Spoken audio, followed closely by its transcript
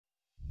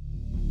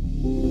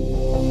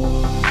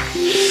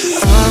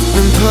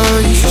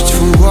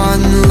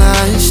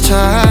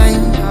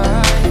time.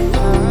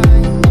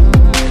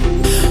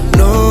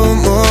 No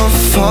more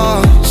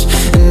falls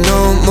and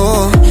no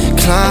more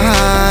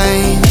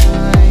climb.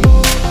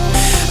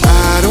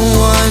 I don't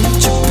want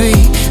to be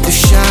the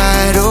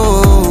shadow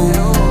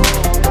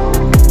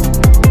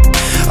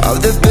of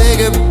the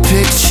bigger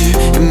picture.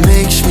 It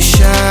makes me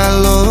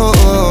shallow.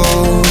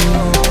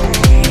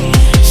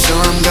 So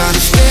I'm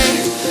gonna stay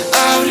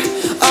out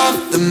of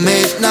the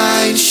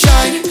midnight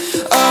shine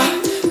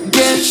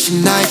against the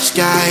night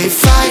sky.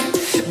 Fight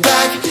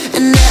back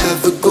and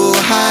never go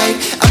hide.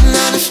 I'm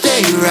gonna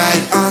stay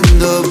right on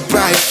the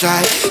bright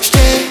side.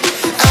 Stay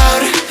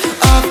out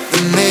of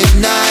the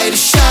midnight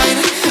shine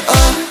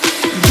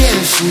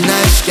against the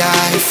night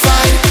sky.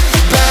 Fight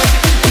back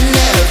and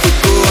never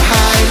go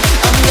hide.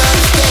 I'm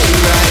gonna stay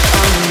right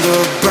on the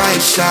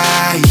bright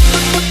side.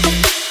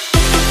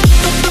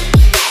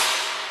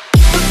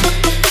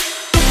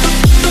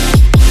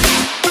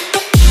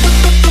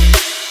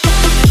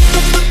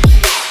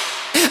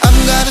 I'm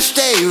gonna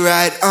stay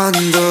right on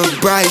the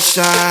bright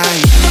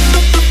side.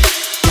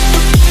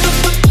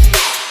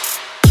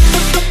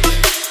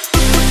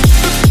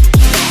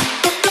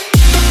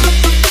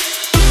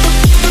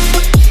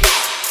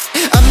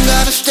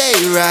 Stay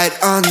right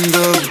on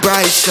the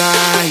bright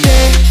side.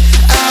 Stay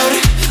out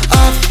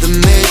of the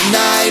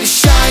midnight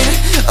shine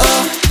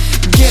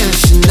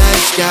against the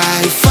night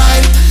sky.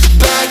 Fight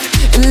back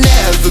and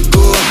never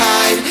go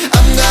hide.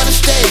 I'm gonna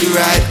stay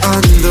right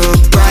on the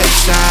bright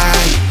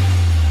side.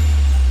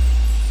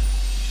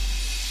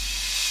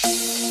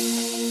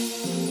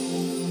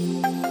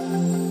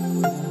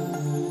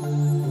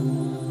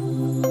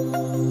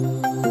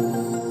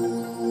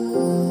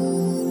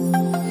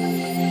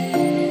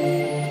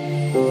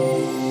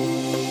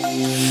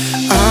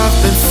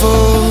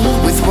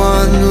 Full with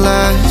one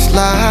last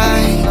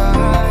lie.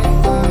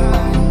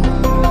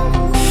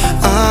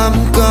 I'm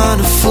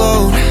gonna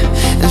float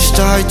and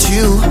start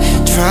to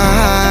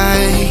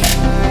try.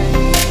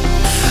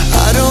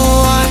 I don't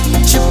want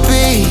to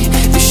be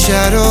the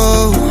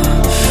shadow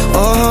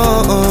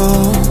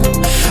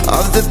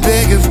of the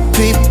bigger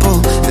people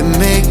that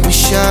make me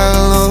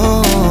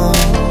shallow.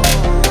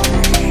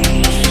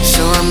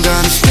 So I'm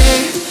gonna stay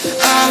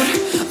out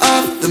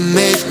of the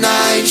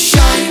midnight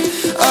shine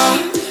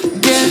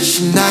against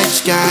the night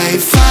sky.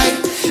 Fight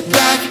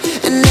back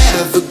and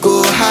never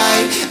go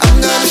hide. I'm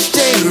gonna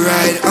stay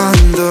right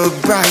on the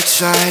bright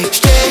side.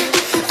 Stay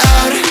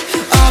out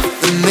of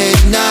the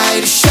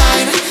midnight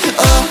shine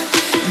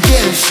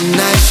against the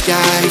night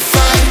sky.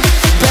 Fight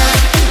back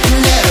and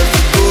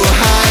never go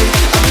hide.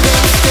 I'm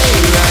gonna stay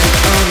right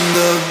on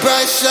the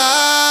bright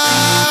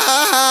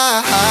side.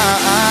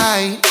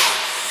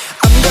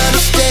 I'm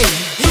gonna stay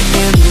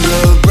in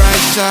the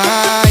bright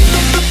side.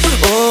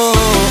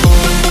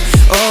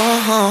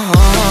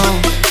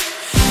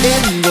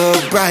 In the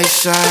bright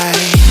side.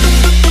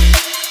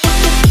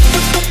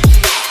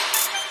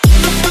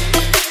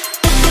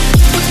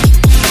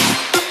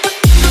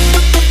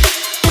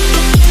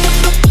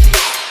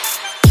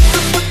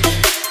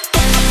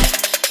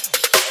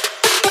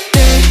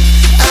 Stay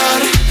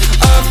out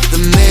of the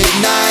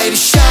midnight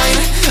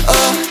shine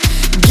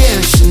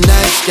against the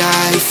night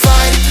sky.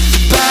 Fight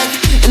back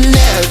and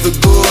never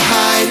go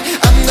hide.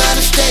 I'm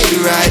gonna stay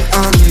right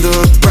on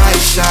the